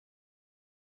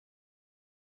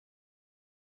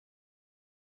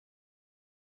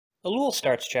Ellul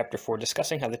starts chapter 4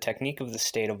 discussing how the technique of the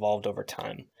state evolved over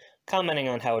time, commenting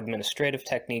on how administrative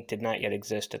technique did not yet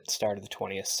exist at the start of the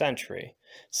 20th century.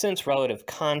 Since relative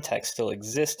context still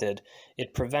existed,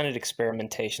 it prevented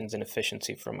experimentations and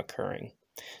efficiency from occurring.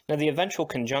 Now, the eventual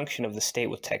conjunction of the state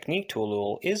with technique to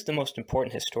Ellul is the most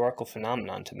important historical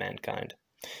phenomenon to mankind.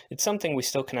 It's something we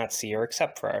still cannot see or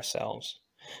accept for ourselves.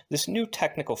 This new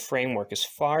technical framework is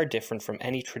far different from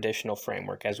any traditional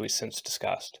framework, as we since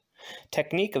discussed.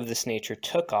 Technique of this nature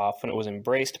took off when it was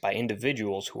embraced by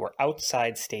individuals who were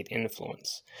outside state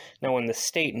influence. Now, when the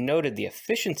state noted the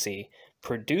efficiency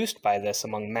produced by this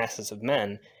among masses of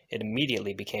men, it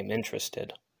immediately became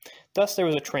interested. Thus, there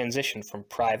was a transition from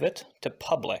private to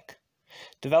public,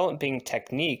 developing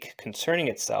technique concerning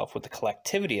itself with the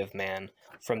collectivity of man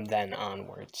from then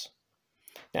onwards.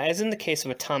 Now, as in the case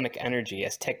of atomic energy,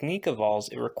 as technique evolves,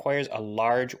 it requires a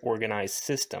large organized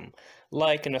system,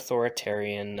 like an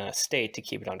authoritarian state, to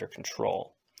keep it under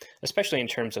control, especially in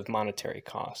terms of monetary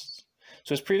costs.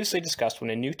 So as previously discussed, when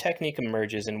a new technique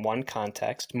emerges in one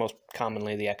context, most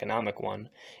commonly the economic one,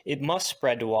 it must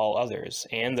spread to all others,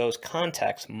 and those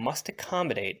contexts must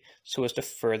accommodate so as to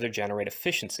further generate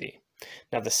efficiency.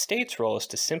 Now, the state's role is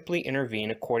to simply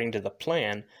intervene according to the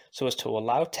plan so as to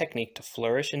allow technique to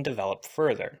flourish and develop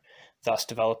further, thus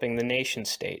developing the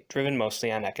nation-state, driven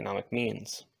mostly on economic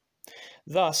means.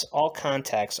 Thus, all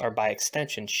contexts are by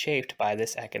extension shaped by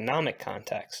this economic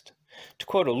context. To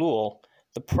quote Ellul,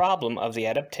 the problem of the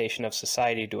adaptation of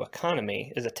society to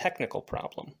economy is a technical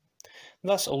problem.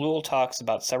 Thus, Ellul talks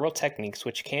about several techniques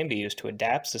which can be used to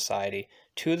adapt society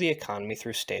to the economy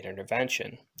through state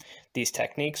intervention. These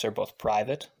techniques are both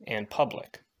private and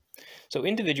public. So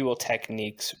individual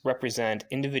techniques represent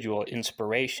individual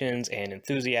inspirations and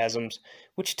enthusiasms,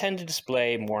 which tend to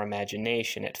display more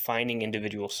imagination at finding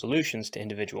individual solutions to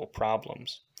individual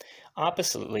problems.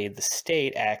 Oppositely, the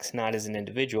state acts not as an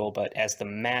individual, but as the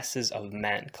masses of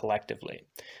men collectively,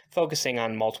 focusing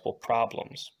on multiple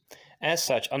problems. As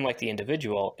such, unlike the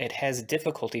individual, it has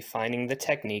difficulty finding the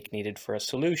technique needed for a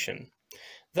solution.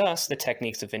 Thus, the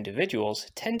techniques of individuals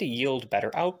tend to yield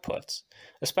better outputs,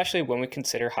 especially when we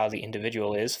consider how the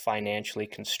individual is financially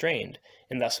constrained,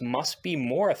 and thus must be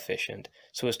more efficient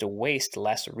so as to waste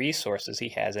less resources he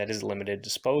has at his limited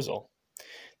disposal.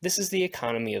 This is the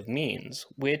economy of means,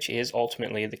 which is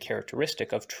ultimately the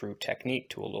characteristic of true technique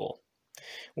to Ellul.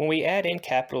 When we add in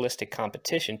capitalistic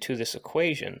competition to this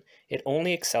equation, it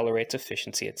only accelerates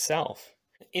efficiency itself.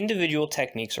 Individual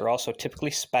techniques are also typically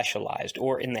specialized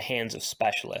or in the hands of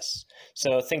specialists.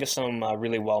 So think of some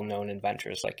really well-known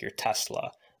inventors like your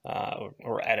Tesla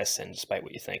or Edison, despite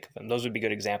what you think of them. Those would be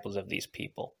good examples of these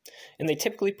people. And they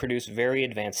typically produce very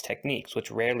advanced techniques,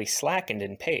 which rarely slackened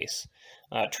in pace,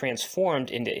 transformed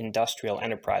into industrial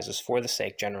enterprises for the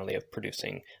sake generally of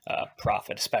producing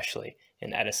profit, especially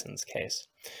in Edison's case.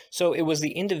 So it was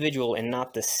the individual and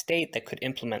not the state that could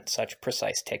implement such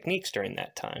precise techniques during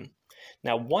that time.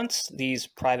 Now, once these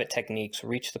private techniques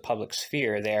reach the public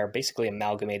sphere, they are basically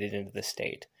amalgamated into the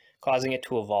state, causing it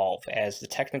to evolve, as the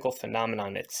technical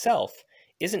phenomenon itself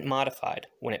isn't modified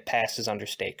when it passes under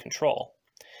state control.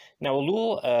 Now,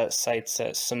 Ellul cites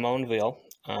Simone Weil,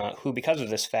 who, because of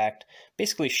this fact,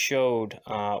 basically showed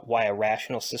why a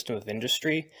rational system of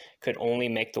industry could only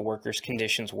make the workers'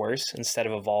 conditions worse instead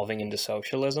of evolving into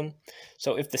socialism.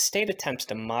 So if the state attempts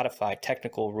to modify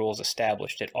technical rules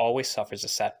established, it always suffers a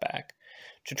setback.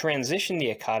 To transition the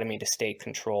economy to state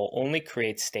control only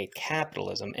creates state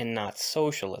capitalism and not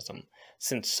socialism,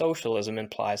 since socialism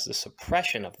implies the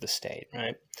suppression of the state,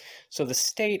 right? So the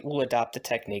state will adopt a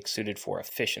technique suited for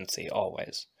efficiency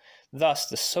always. Thus,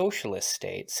 the socialist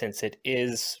state, since it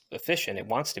is efficient, it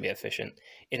wants to be efficient,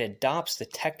 it adopts the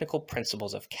technical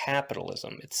principles of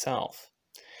capitalism itself.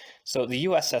 So the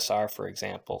USSR, for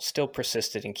example, still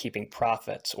persisted in keeping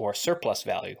profits or surplus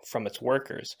value from its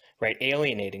workers, right,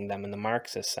 alienating them in the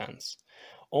Marxist sense.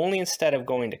 Only instead of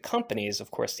going to companies, of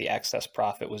course, the excess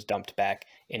profit was dumped back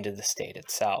into the state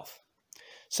itself.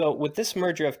 So with this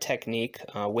merger of technique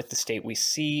with the state, we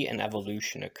see an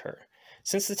evolution occur.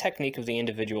 Since the technique of the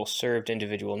individual served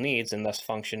individual needs and thus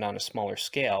functioned on a smaller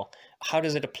scale, how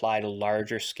does it apply to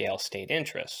larger scale state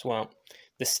interests? Well,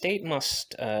 the state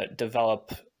must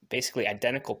develop basically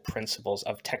identical principles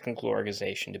of technical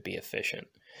organization to be efficient.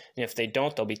 And if they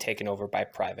don't, they'll be taken over by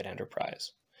private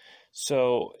enterprise.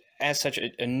 So as such,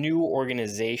 a new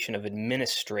organization of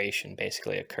administration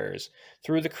basically occurs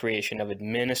through the creation of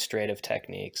administrative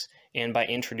techniques and by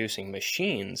introducing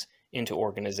machines into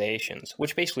organizations,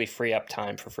 which basically free up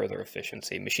time for further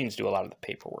efficiency. Machines do a lot of the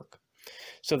paperwork.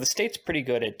 So the state's pretty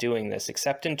good at doing this,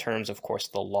 except in terms, of course,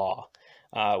 the law.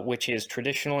 which is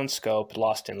traditional in scope,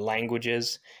 lost in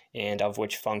languages, and of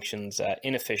which functions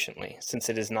inefficiently, since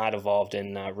it is not evolved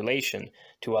in relation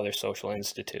to other social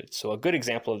institutes. So a good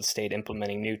example of the state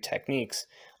implementing new techniques,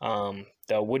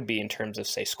 though, would be in terms of,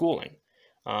 say, schooling.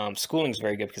 Schooling is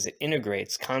very good because it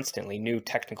integrates constantly new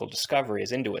technical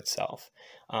discoveries into itself,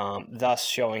 thus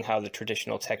showing how the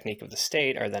traditional technique of the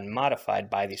state are then modified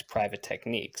by these private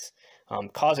techniques,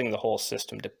 causing the whole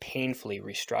system to painfully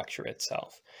restructure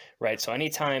itself, right? So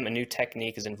anytime a new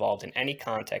technique is involved in any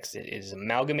context, it is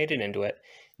amalgamated into it.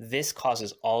 This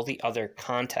causes all the other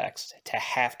contexts to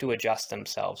have to adjust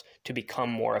themselves to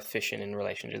become more efficient in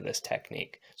relation to this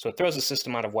technique. So it throws the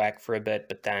system out of whack for a bit,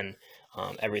 but then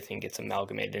everything gets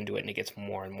amalgamated into it and it gets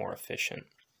more and more efficient.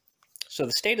 So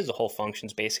the state as a whole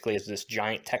functions basically as this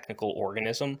giant technical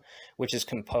organism, which is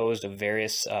composed of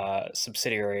various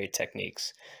subsidiary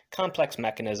techniques, complex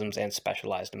mechanisms, and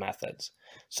specialized methods.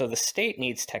 So the state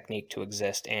needs technique to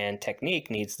exist, and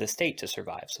technique needs the state to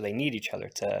survive. So they need each other.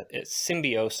 It's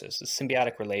symbiosis, a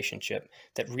symbiotic relationship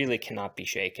that really cannot be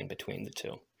shaken between the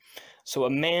two. So a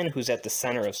man who's at the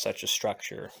center of such a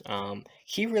structure,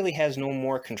 he really has no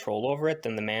more control over it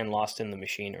than the man lost in the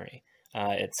machinery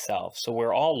itself. So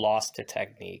we're all lost to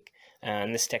technique,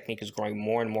 and this technique is growing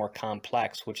more and more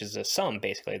complex, which is a sum,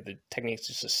 basically. The technique is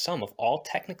just a sum of all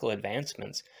technical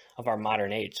advancements of our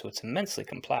modern age, so it's immensely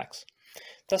complex.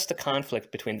 Thus, the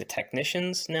conflict between the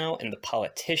technicians now and the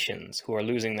politicians who are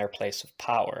losing their place of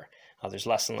power. There's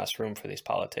less and less room for these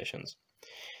politicians.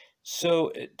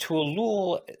 So to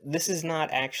Ellul, this is not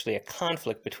actually a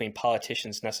conflict between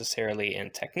politicians necessarily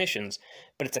and technicians,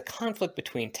 but it's a conflict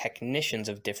between technicians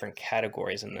of different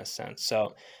categories in this sense.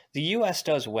 So the US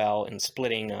does well in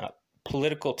splitting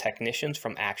political technicians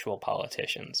from actual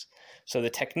politicians. So the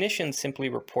technicians simply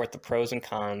report the pros and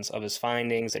cons of his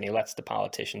findings, and he lets the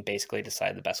politician basically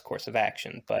decide the best course of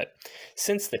action. But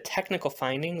since the technical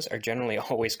findings are generally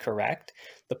always correct,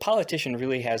 the politician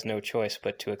really has no choice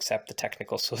but to accept the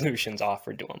technical solutions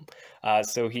offered to him.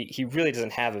 So he really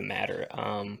doesn't have a matter.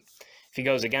 If he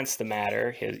goes against the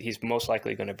matter, he's most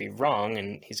likely going to be wrong,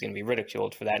 and he's going to be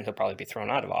ridiculed for that, and he'll probably be thrown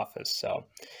out of office.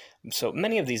 So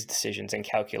many of these decisions and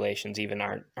calculations even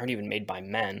aren't even made by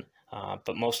men,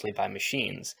 but mostly by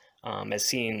machines, as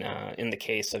seen in the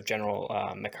case of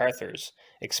General MacArthur's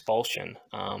expulsion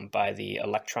by the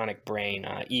electronic brain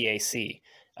EAC.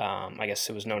 I guess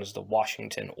it was known as the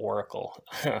Washington Oracle.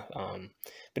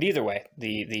 But either way,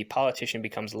 the politician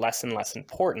becomes less and less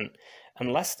important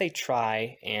unless they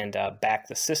try and back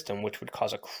the system, which would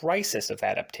cause a crisis of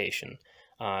adaptation,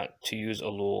 to use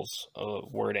Ellul's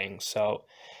wording. So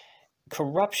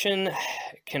corruption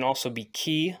can also be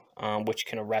key, which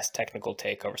can arrest technical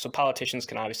takeover. So politicians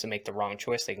can obviously make the wrong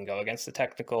choice. They can go against the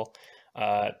technical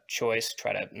choice,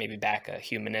 try to maybe back a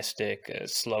humanistic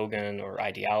slogan or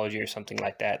ideology or something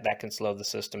like that. That can slow the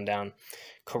system down.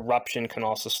 Corruption can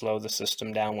also slow the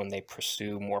system down when they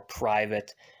pursue more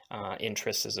private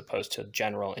interests as opposed to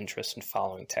general interests in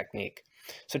following technique.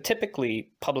 So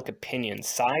typically, public opinion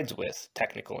sides with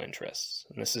technical interests.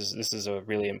 And this is a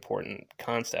really important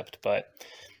concept, but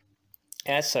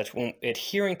as such, when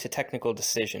adhering to technical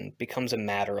decision becomes a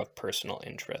matter of personal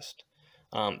interest.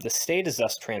 The state is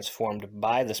thus transformed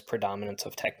by this predominance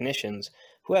of technicians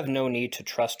who have no need to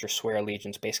trust or swear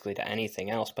allegiance basically to anything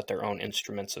else but their own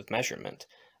instruments of measurement,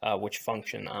 which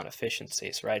function on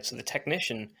efficiencies, right? So the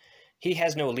technician, he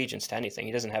has no allegiance to anything.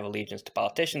 He doesn't have allegiance to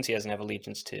politicians. He doesn't have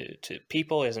allegiance to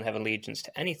people. He doesn't have allegiance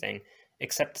to anything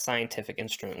except the scientific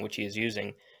instrument which he is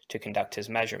using to conduct his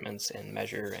measurements and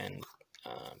measure and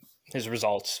his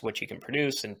results, which he can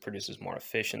produce and produces more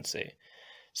efficiency.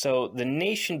 So the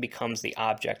nation becomes the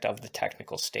object of the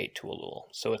technical state to Ellul.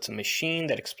 So it's a machine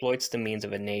that exploits the means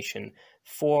of a nation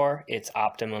for its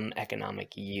optimum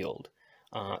economic yield,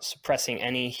 suppressing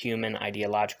any human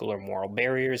ideological or moral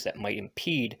barriers that might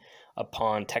impede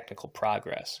upon technical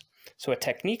progress. So a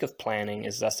technique of planning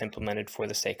is thus implemented for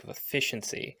the sake of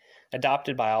efficiency,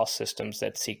 adopted by all systems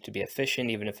that seek to be efficient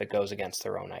even if it goes against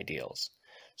their own ideals.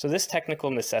 So this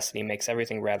technical necessity makes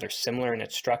everything rather similar in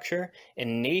its structure,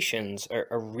 and nations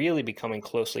are really becoming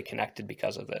closely connected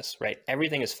because of this, right?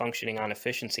 Everything is functioning on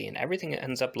efficiency, and everything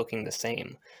ends up looking the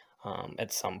same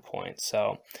at some point.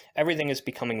 So everything is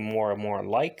becoming more and more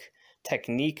alike.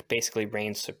 Technique basically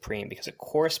reigns supreme because it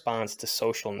corresponds to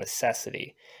social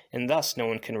necessity, and thus no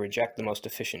one can reject the most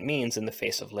efficient means in the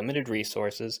face of limited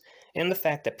resources and the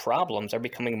fact that problems are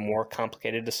becoming more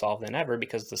complicated to solve than ever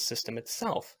because the system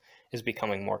itself is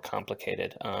becoming more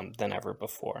complicated than ever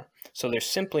before. So there's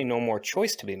simply no more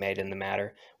choice to be made in the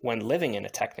matter when living in a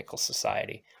technical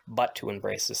society, but to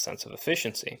embrace this sense of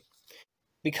efficiency.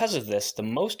 Because of this, the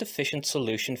most efficient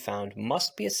solution found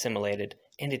must be assimilated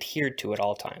and adhered to at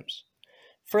all times.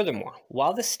 Furthermore,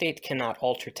 while the state cannot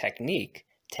alter technique,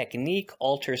 technique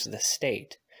alters the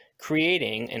state,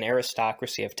 creating an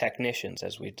aristocracy of technicians,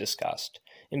 as we've discussed.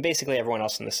 And basically everyone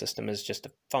else in the system is just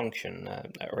a function,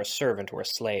 or a servant or a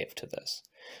slave to this.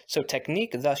 So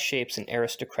technique thus shapes an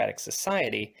aristocratic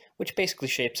society, which basically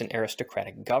shapes an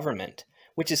aristocratic government,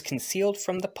 which is concealed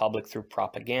from the public through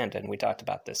propaganda. And we talked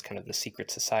about this, kind of the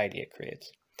secret society it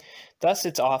creates. Thus,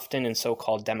 it's often in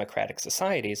so-called democratic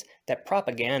societies that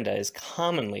propaganda is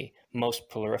commonly most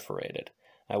proliferated.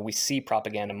 We see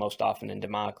propaganda most often in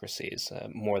democracies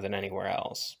more than anywhere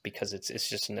else because it's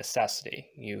just a necessity.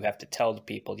 You have to tell the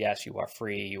people, yes, you are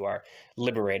free, you are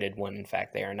liberated, when in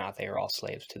fact they are not. They are all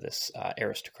slaves to this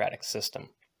aristocratic system.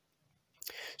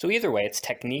 So either way, it's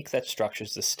technique that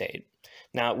structures the state.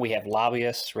 Now we have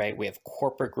lobbyists, right? We have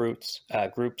corporate groups,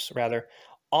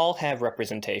 all have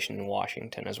representation in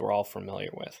Washington, as we're all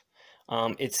familiar with.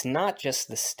 It's not just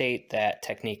the state that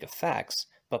technique affects,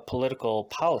 but political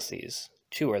policies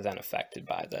too are then affected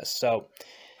by this. So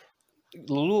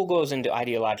Ellul goes into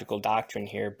ideological doctrine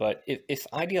here, but if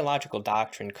ideological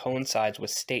doctrine coincides with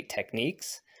state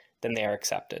techniques, then they are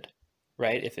accepted,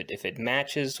 right? If it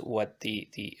matches what the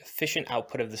efficient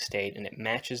output of the state and it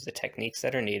matches the techniques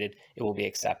that are needed, it will be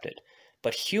accepted.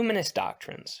 But humanist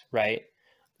doctrines, right,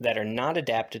 that are not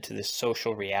adapted to the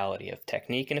social reality of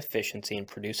technique and efficiency in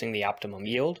producing the optimum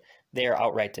yield, they are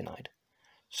outright denied.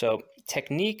 So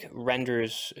technique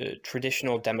renders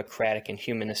traditional democratic and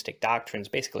humanistic doctrines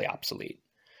basically obsolete.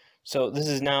 So this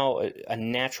is now a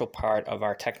natural part of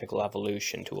our technical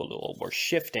evolution to Ellul. We're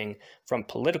shifting from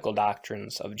political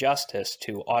doctrines of justice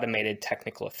to automated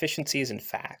technical efficiencies and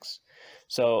facts.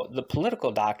 So the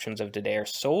political doctrines of today are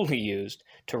solely used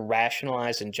to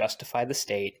rationalize and justify the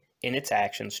state in its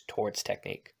actions towards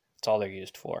technique. That's all they're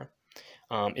used for.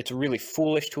 It's really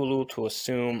foolish to Ellul to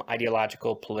assume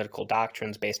ideological political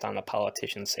doctrines based on a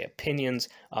politician's, say, opinions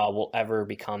will ever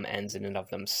become ends in and of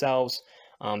themselves,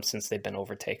 since they've been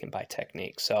overtaken by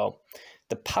technique. So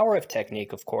the power of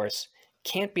technique, of course,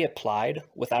 can't be applied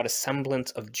without a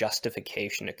semblance of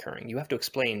justification occurring. You have to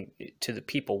explain to the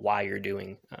people why you're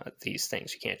doing these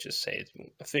things. You can't just say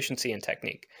efficiency and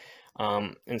technique.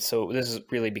 And so this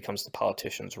really becomes the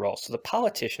politician's role. So the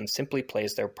politician simply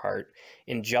plays their part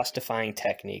in justifying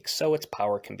technique so its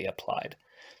power can be applied.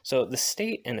 So the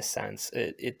state, in a sense,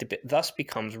 it thus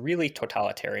becomes really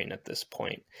totalitarian at this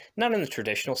point. Not in the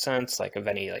traditional sense, like of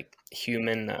any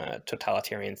human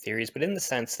totalitarian theories, but in the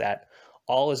sense that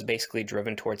all is basically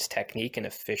driven towards technique and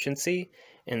efficiency,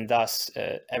 and thus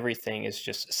everything is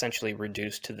just essentially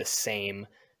reduced to the same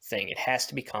thing. It has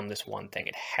to become this one thing.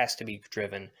 It has to be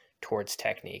driven towards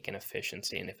technique and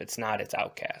efficiency, and if it's not, it's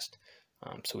outcast.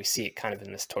 So we see it kind of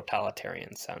in this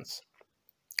totalitarian sense,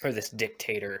 or this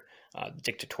dictatorial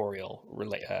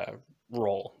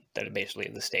role that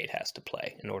basically the state has to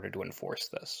play in order to enforce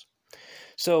this.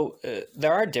 So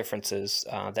there are differences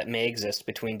that may exist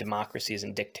between democracies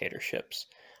and dictatorships,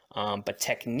 but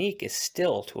technique is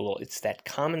still, it's that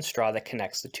common straw that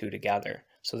connects the two together.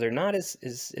 So they're not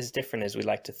as different as we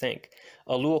like to think.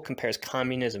 Ellul compares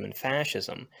communism and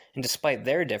fascism, and despite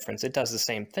their difference, it does the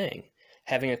same thing,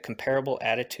 having a comparable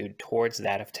attitude towards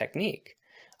that of technique.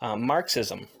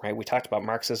 Marxism, right? We talked about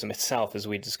Marxism itself, as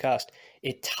we discussed.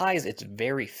 It ties its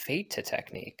very fate to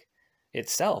technique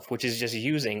itself, which is just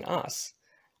using us.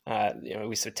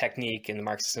 We said technique and the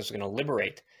Marxism is going to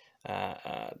liberate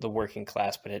the working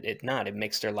class, but it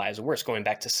makes their lives worse. Going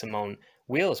back to Simone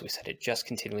Weil, as we said, it just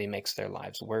continually makes their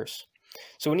lives worse.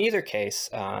 So in either case,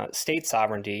 state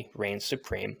sovereignty reigns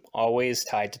supreme, always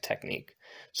tied to technique.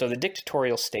 So the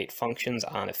dictatorial state functions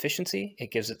on efficiency.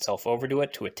 It gives itself over to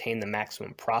it to attain the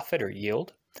maximum profit or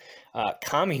yield.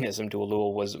 Communism, to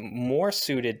Ellul, was more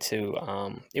suited to,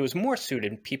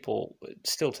 people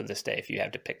still to this day, if you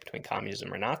had to pick between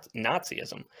communism or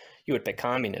Nazism, you would pick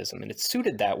communism. And it's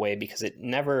suited that way because it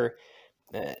never,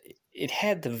 it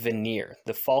had the veneer,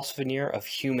 the false veneer of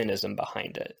humanism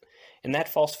behind it. And that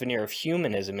false veneer of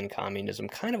humanism in communism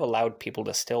kind of allowed people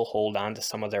to still hold on to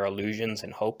some of their illusions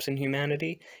and hopes in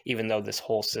humanity, even though this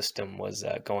whole system was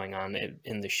going on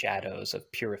in the shadows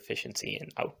of pure efficiency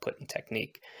and output and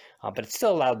technique. But it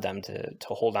still allowed them to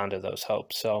hold on to those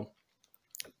hopes. So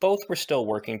both were still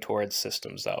working towards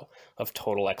systems, though, of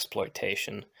total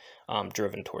exploitation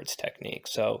driven towards technique.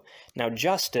 So now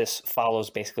justice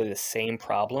follows basically the same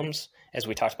problems as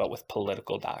we talked about with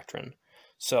political doctrine.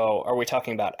 So are we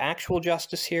talking about actual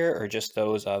justice here or just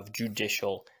those of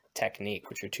judicial technique,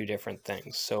 which are two different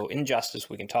things? So in justice,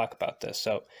 we can talk about this.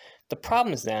 So the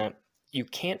problem is that you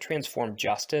can't transform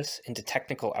justice into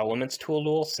technical elements to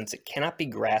Ellul since it cannot be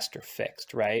grasped or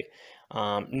fixed, right?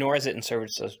 Nor is it in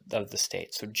service of the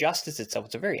state. So justice itself,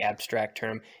 it's a very abstract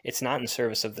term. It's not in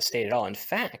service of the state at all. In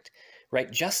fact,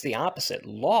 right, just the opposite.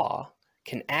 Law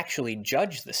can actually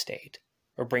judge the state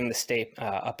or bring the state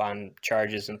up on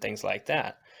charges and things like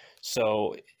that.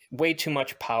 So way too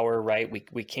much power, right?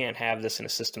 We can't have this in a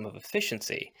system of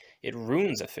efficiency. It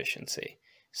ruins efficiency.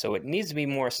 So it needs to be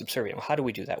more subservient. Well, how do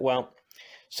we do that? Well,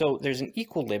 so there's an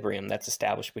equilibrium that's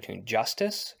established between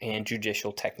justice and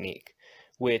judicial technique,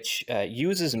 which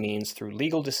uses means through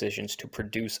legal decisions to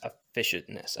produce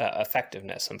effectiveness,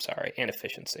 and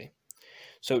efficiency.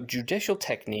 So judicial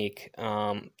technique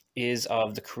is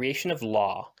of the creation of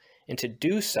law, and to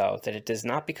do so that it does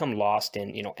not become lost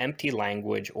in empty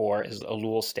language or, as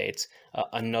Ellul states,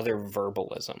 another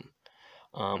verbalism.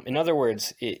 In other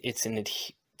words, it's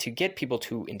to get people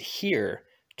to adhere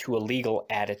to a legal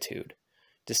attitude,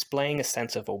 displaying a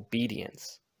sense of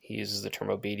obedience. He uses the term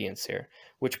obedience here,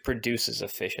 which produces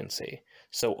efficiency.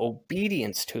 So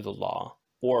obedience to the law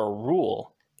or a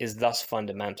rule is thus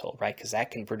fundamental, right? Because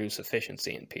that can produce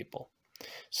efficiency in people.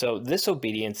 So this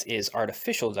obedience is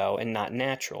artificial, though, and not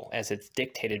natural, as it's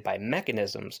dictated by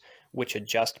mechanisms which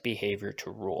adjust behavior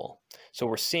to rule. So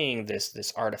we're seeing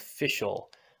this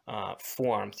artificial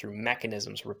form through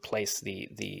mechanisms replace the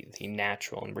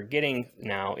natural. And we're getting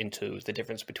now into the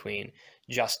difference between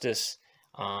justice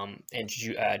and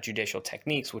judicial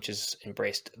techniques, which has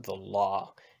embraced the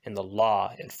law. And the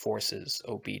law enforces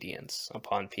obedience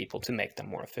upon people to make them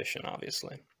more efficient,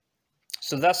 obviously.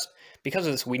 So thus, because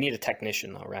of this, we need a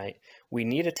technician, though, right? We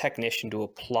need a technician to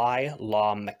apply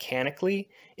law mechanically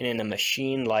and in a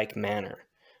machine-like manner,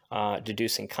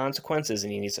 deducing consequences,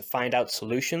 and he needs to find out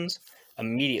solutions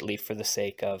immediately for the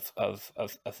sake of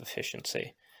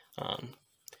efficiency.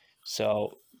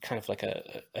 So kind of like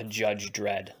a Judge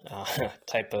Dredd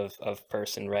type of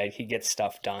person, right? He gets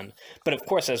stuff done. But of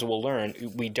course, as we'll learn,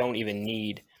 we don't even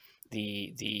need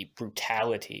the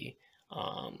brutality,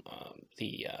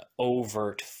 the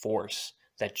overt force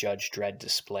that Judge Dredd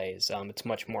displays. It's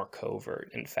much more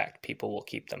covert. In fact, people will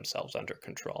keep themselves under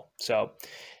control. So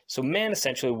man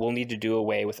essentially will need to do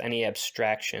away with any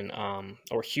abstraction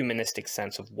or humanistic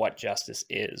sense of what justice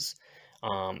is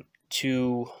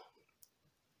to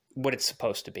what it's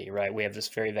supposed to be, right? We have this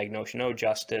very vague notion, oh,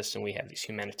 justice, and we have these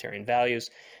humanitarian values.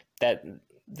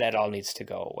 That all needs to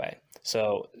go away.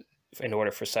 So in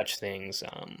order for such things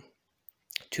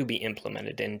to be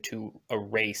implemented and to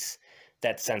erase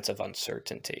that sense of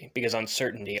uncertainty, because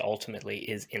uncertainty ultimately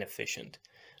is inefficient.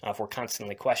 If we're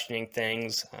constantly questioning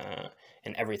things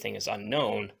and everything is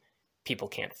unknown, people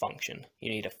can't function. You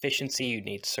need efficiency, you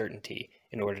need certainty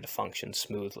in order to function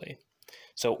smoothly.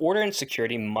 So order and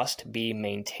security must be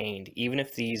maintained, even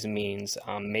if these means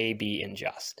may be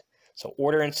unjust. So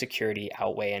order and security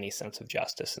outweigh any sense of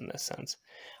justice in this sense.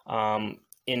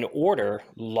 In order,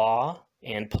 law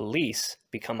and police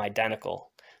become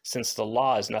identical, since the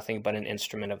law is nothing but an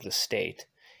instrument of the state,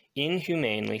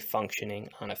 inhumanely functioning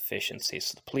on efficiency.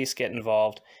 So the police get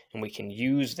involved, and we can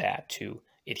use that to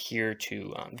adhere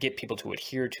to, get people to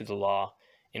adhere to the law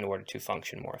in order to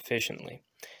function more efficiently.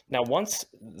 Now, once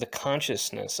the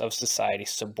consciousness of society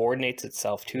subordinates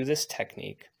itself to this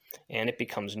technique, and it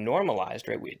becomes normalized,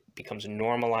 right? It becomes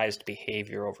normalized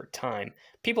behavior over time,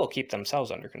 people keep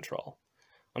themselves under control.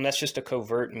 That's just a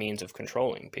covert means of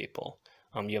controlling people.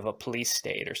 You have a police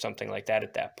state or something like that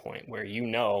at that point where you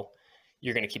know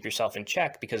you're going to keep yourself in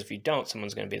check, because if you don't,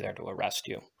 someone's going to be there to arrest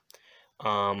you.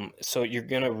 So you're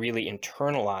going to really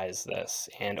internalize this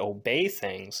and obey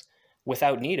things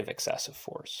without need of excessive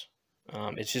force.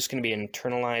 It's just going to be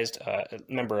internalized.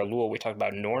 Remember, Ellul, we talked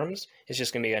about norms. It's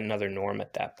just going to be another norm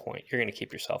at that point. You're going to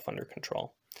keep yourself under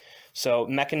control. So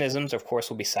mechanisms, of course,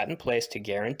 will be set in place to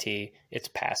guarantee its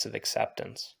passive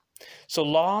acceptance. So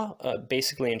law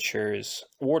basically ensures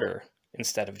order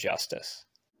instead of justice.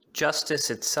 Justice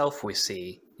itself, we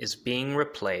see, is being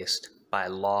replaced by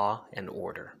law and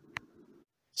order.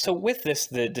 So with this,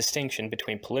 the distinction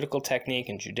between political technique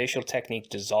and judicial technique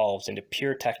dissolves into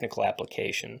pure technical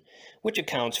application, which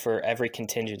accounts for every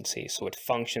contingency, so it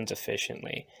functions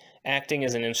efficiently, acting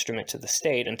as an instrument to the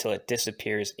state until it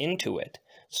disappears into it,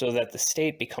 so that the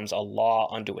state becomes a law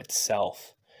unto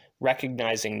itself,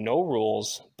 recognizing no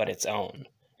rules but its own.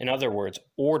 In other words,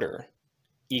 order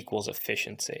equals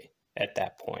efficiency at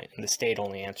that point, and the state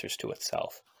only answers to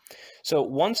itself. So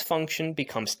once function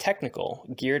becomes technical,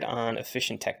 geared on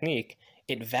efficient technique,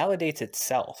 it validates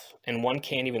itself, and one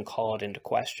can't even call it into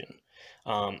question.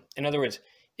 In other words,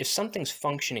 if something's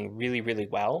functioning really, really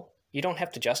well, you don't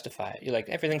have to justify it. You're like,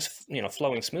 everything's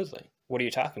flowing smoothly. What are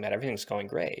you talking about? Everything's going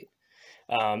great.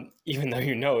 even though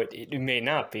you know it may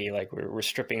not be. Like we're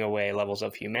stripping away levels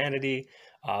of humanity.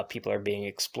 People are being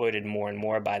exploited more and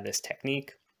more by this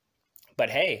technique. But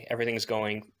hey, everything's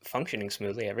functioning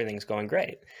smoothly. Everything's going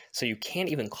great. So you can't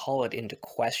even call it into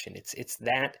question. It's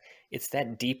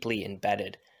that deeply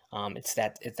embedded. It's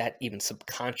that even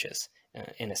subconscious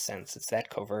in a sense. It's that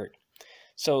covert.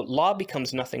 So law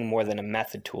becomes nothing more than a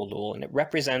method to Ellul, and it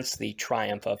represents the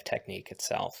triumph of technique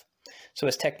itself. So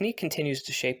as technique continues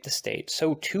to shape the state,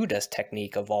 so too does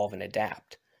technique evolve and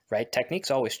adapt, right? Technique's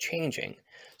always changing.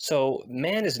 So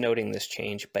man is noting this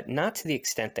change, but not to the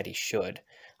extent that he should.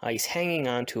 He's hanging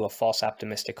on to a false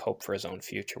optimistic hope for his own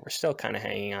future. We're still kind of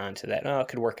hanging on to that, oh, it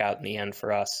could work out in the end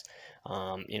for us.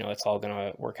 It's all going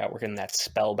to work out. We're in that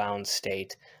spellbound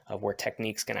state of where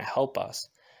technique's going to help us.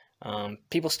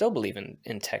 People still believe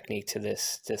in technique to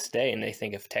this day, and they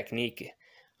think if technique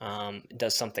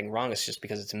does something wrong, it's just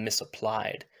because it's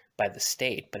misapplied by the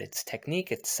state. But it's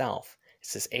technique itself.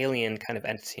 It's this alien kind of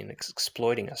entity and it's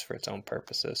exploiting us for its own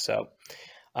purposes. So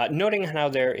noting how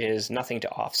there is nothing to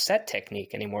offset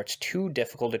technique anymore, it's too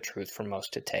difficult a truth for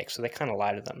most to take. So they kind of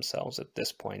lie to themselves at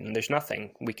this point, and there's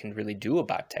nothing we can really do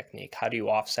about technique. How do you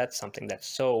offset something that's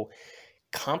so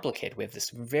complicated? We have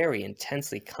this very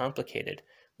intensely complicated,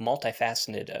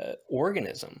 multifaceted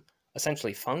organism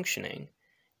essentially functioning.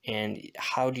 And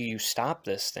how do you stop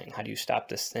this thing? How do you stop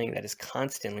this thing that is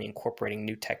constantly incorporating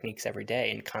new techniques every day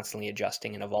and constantly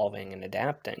adjusting and evolving and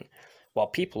adapting, while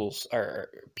people are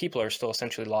still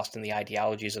essentially lost in the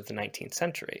ideologies of the 19th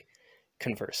century,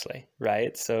 conversely,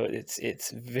 right? So it's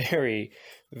very,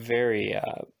 very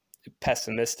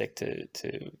pessimistic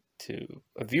to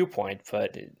a viewpoint,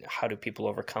 but how do people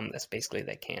overcome this? Basically,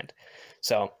 they can't.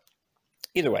 So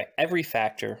either way, every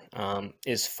factor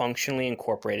is functionally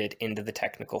incorporated into the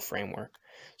technical framework.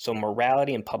 So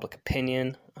morality and public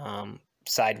opinion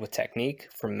side with technique,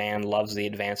 for man loves the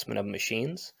advancement of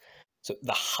machines. So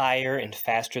the higher and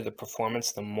faster the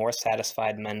performance, the more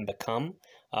satisfied men become,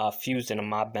 fused in a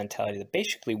mob mentality that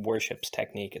basically worships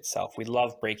technique itself. We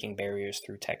love breaking barriers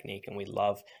through technique, and we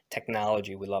love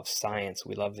technology, we love science,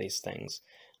 we love these things.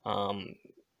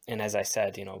 And as I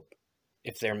said,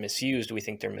 if they're misused, we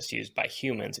think they're misused by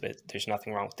humans, but there's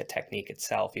nothing wrong with the technique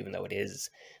itself, even though it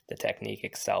is the technique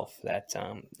itself that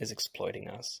is exploiting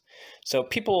us. So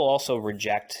people will also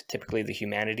reject typically the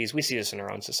humanities. We see this in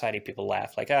our own society. People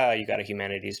laugh like, you got a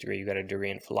humanities degree, you got a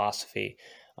degree in philosophy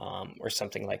or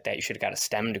something like that. You should have got a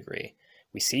STEM degree.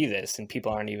 We see this, and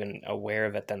people aren't even aware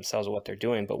of it themselves, of what they're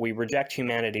doing. But we reject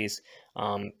humanities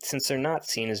since they're not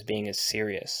seen as being as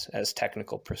serious as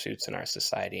technical pursuits in our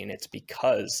society. And it's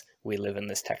because we live in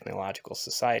this technological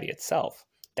society itself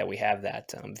that we have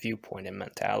that viewpoint and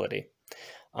mentality.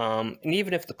 And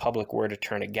even if the public were to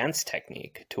turn against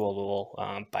technique to Ellul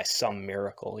by some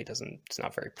miracle, it's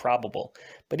not very probable,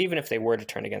 but even if they were to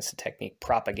turn against the technique,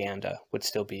 propaganda would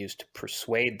still be used to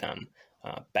persuade them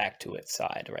back to its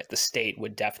side, right? The state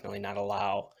would definitely not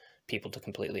allow people to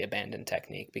completely abandon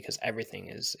technique because everything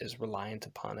is reliant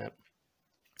upon it.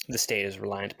 The state is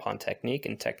reliant upon technique,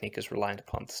 and technique is reliant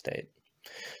upon the state.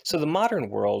 So the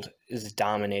modern world is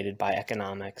dominated by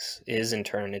economics, in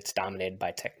turn, it's dominated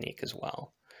by technique as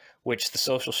well, which the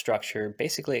social structure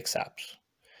basically accepts.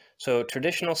 So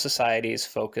traditional societies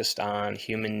focused on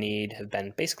human need have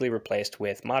been basically replaced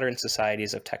with modern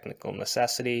societies of technical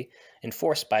necessity,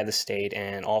 enforced by the state,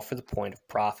 and all for the point of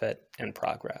profit and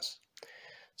progress.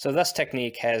 So thus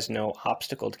technique has no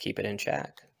obstacle to keep it in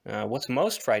check. What's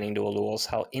most frightening to Ellul is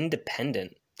how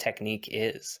independent technique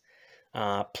is.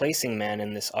 Placing man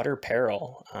in this utter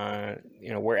peril.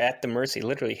 We're at the mercy,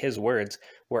 literally his words,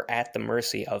 we're at the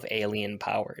mercy of alien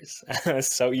powers.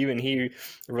 So even he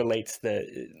relates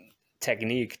the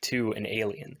technique to an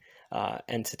alien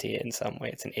entity in some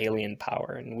way. It's an alien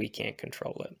power, and we can't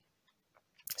control it.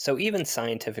 So even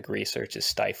scientific research is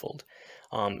stifled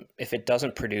if it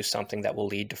doesn't produce something that will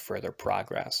lead to further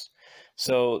progress.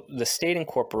 So the state and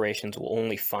corporations will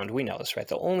only fund, we know this, right?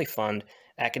 They'll only fund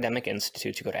academic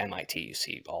institutes. You go to MIT, you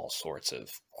see all sorts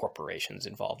of corporations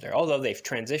involved there, although they've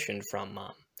transitioned from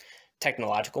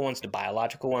technological ones to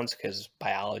biological ones, because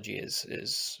biology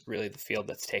is really the field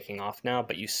that's taking off now.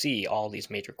 But you see all these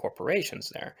major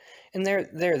corporations there, and they're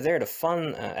there to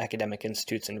fund academic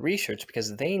institutes and research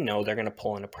because they know they're going to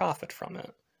pull in a profit from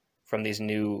it, from these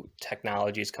new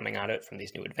technologies coming out of it, from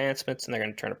these new advancements, and they're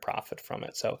going to turn a profit from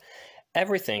it. So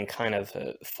everything kind of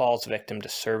falls victim to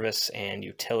service and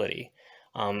utility.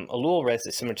 Ellul read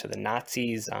it similar to the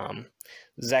Nazis. I'm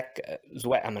going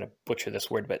to butcher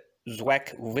this word, but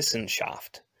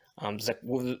Zweckwissenschaft,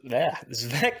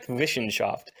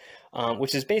 Zweckwissenschaft,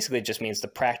 which is basically just means the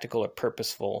practical or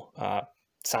purposeful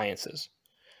sciences.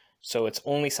 So it's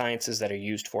only sciences that are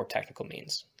used for technical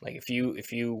means. Like if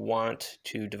you want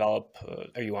to develop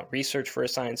or you want research for a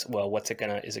science, well, is it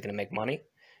gonna make money?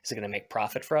 Is it gonna make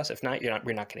profit for us? If not,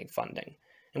 we're not getting funding.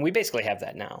 And we basically have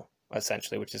that now,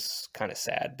 essentially, which is kind of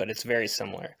sad, but it's very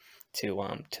similar to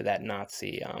that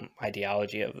Nazi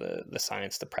ideology of the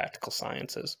science, the practical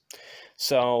sciences.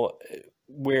 So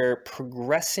we're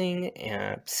progressing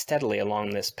steadily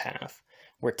along this path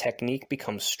where technique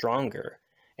becomes stronger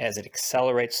as it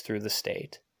accelerates through the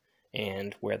state,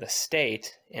 and where the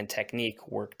state and technique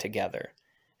work together,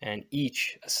 and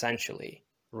each essentially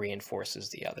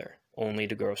reinforces the other, only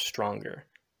to grow stronger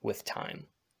with time.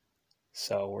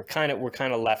 So we're kind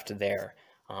of left there,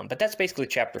 but that's basically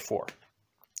chapter 4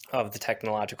 of the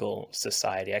Technological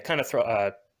Society. I kind of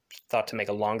thought to make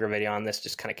a longer video on this,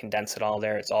 just kind of condense it all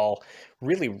there. It's all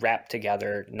really wrapped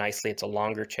together nicely. It's a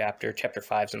longer chapter. Chapter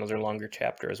 5 is another longer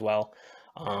chapter as well.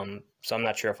 So I'm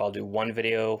not sure if I'll do one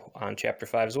video on chapter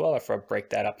 5 as well, or if I'll break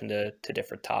that up into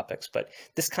different topics. But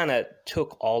this kind of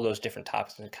took all those different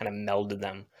topics and kind of melded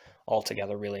them all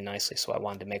together really nicely. So I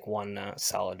wanted to make one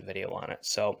solid video on it.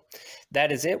 So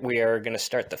that is it. We are going to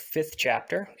start the 5th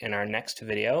chapter in our next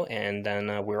video, and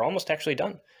then we're almost actually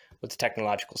done with the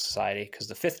Technological Society, because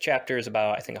the 5th chapter is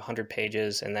about, I think, 100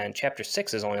 pages, and then chapter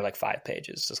 6 is only like 5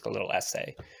 pages, just a little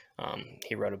essay.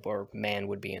 He wrote about where man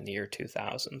would be in the year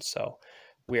 2000. So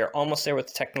we are almost there with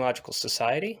the Technological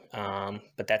Society,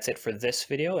 but that's it for this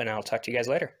video, and I'll talk to you guys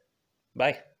later.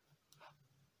 Bye.